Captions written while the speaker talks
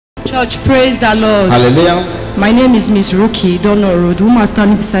Church, praise the Lord. Hallelujah. My name is Miss Ruki Idonoro. The woman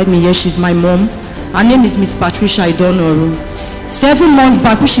standing beside me here, she's my mom. Her name is Miss Patricia Idonoro. 7 months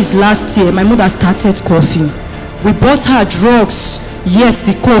back, which is last year, my mother started coughing. We bought her drugs, yet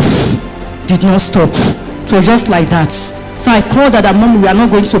the cough did not stop. It was just like that. So I called her that, Mom, we are not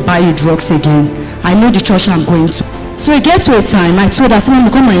going to buy you drugs again. I know the church I'm going to. So it get to a time, I told her,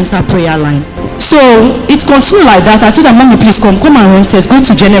 Mom, come and enter prayer line. So it continued like that. I told her, Mommy, please come and run test. Go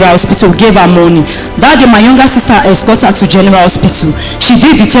to General Hospital. Gave her money. That day, my younger sister escorted her to General Hospital. She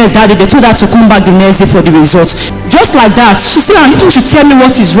did the test that day. They told her to come back the next day for the results. Just like that, she said, you should tell me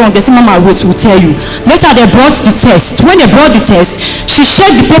what is wrong. They said, Mama, wait, we'll tell you. Later, they brought the test. When they brought the test, she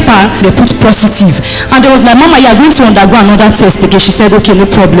checked the paper. They put positive. And they was like, Mama, you are going to undergo another test again. She said, okay, no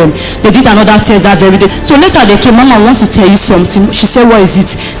problem. They did another test that very day. So later, they came, Mama, I want to tell you something. She said, what is it?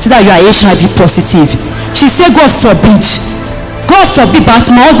 She said that you are HIV positive. She said, God forbid, but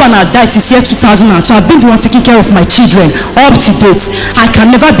my husband has died since year 2002. I've been the one taking care of my children up to date. I can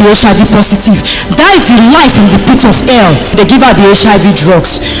never be HIV positive. That is the life in the pit of hell. They give her the HIV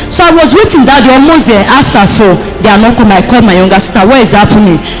drugs. So I was waiting that day, almost there. After 4, they are not coming. I called my younger sister. What is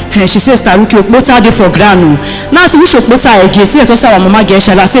happening? She says, Taruki, Okpota day for granu. Now I say, we should Okpota again. See, I told her mama get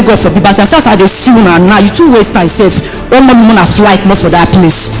HIV. I say, God forbid, but I start at the see now. You too waste yourself. One more woman flight more for that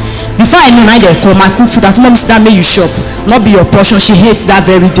place. Before I know, I they come, I cook food. As Mom said, that may you shop, not be your portion. She hates that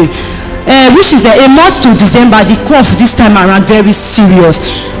very day. Which is a month to December. The cough this time around very serious.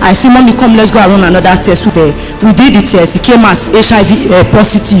 I say, Mommy, come, let's go and run another test. We did the test. It came out HIV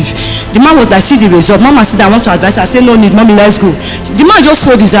positive. The man was like, see the result. Mama said, I want to advise. I said, no need, Mommy, let's go. The man just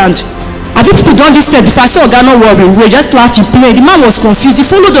folded his hand. Have you people done this test before? I said, Oga, no worry. We were just laughing, playing. The man was confused. He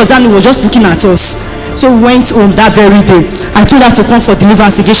followed us and he was just looking at us. So we went home that very day. I told her to come for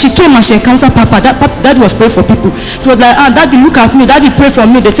deliverance again. She came and she encountered Papa. Daddy was praying for people. She was like, Daddy, look at me. Daddy, pray for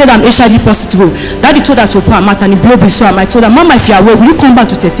me. They said I'm HIV positive. Daddy told her to open her mouth and he blew his arm. I told her, Mama, if you are well, will you come back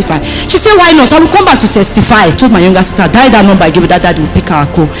to testify? She said, why not? I will come back to testify. I told my younger sister, dial that number I gave her, that Daddy will pick our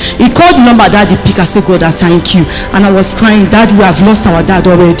call. He called the number, Daddy pick. I said, God, I thank you. And I was crying, Dad, we have lost our dad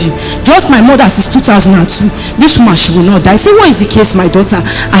already. Just my mother since 2002. This woman, she will not die. I said, what is the case, my daughter?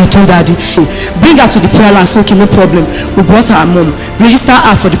 I told Daddy, bring her to the prayer line. So, okay, no problem. We brought her mom, register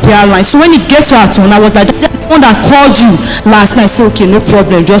her for the prayer line. So when it gets to her turn, I was like, the one that called you last night. So okay, no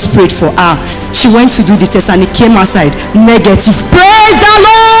problem, just prayed for her. She went to do the test and it came outside negative. Praise the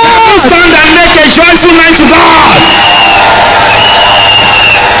Lord! Stand and make a joyful night to God.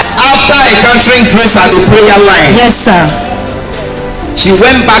 After encountering grace at the prayer line, yes, sir, she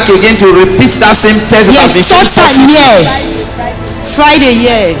went back again to repeat that same test. Yes, third time, yeah. Friday,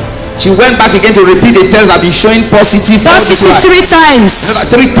 yeah. She went back again to repeat the test that been showing positive. Positive 3 times.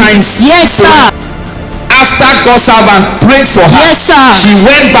 3 times. Yes, sir. After God's servant prayed for her, yes, sir, she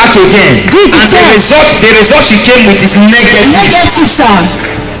went back again. Did the test. The result she came with is negative. Negative, sir.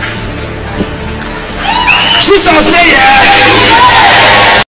 Jesus said,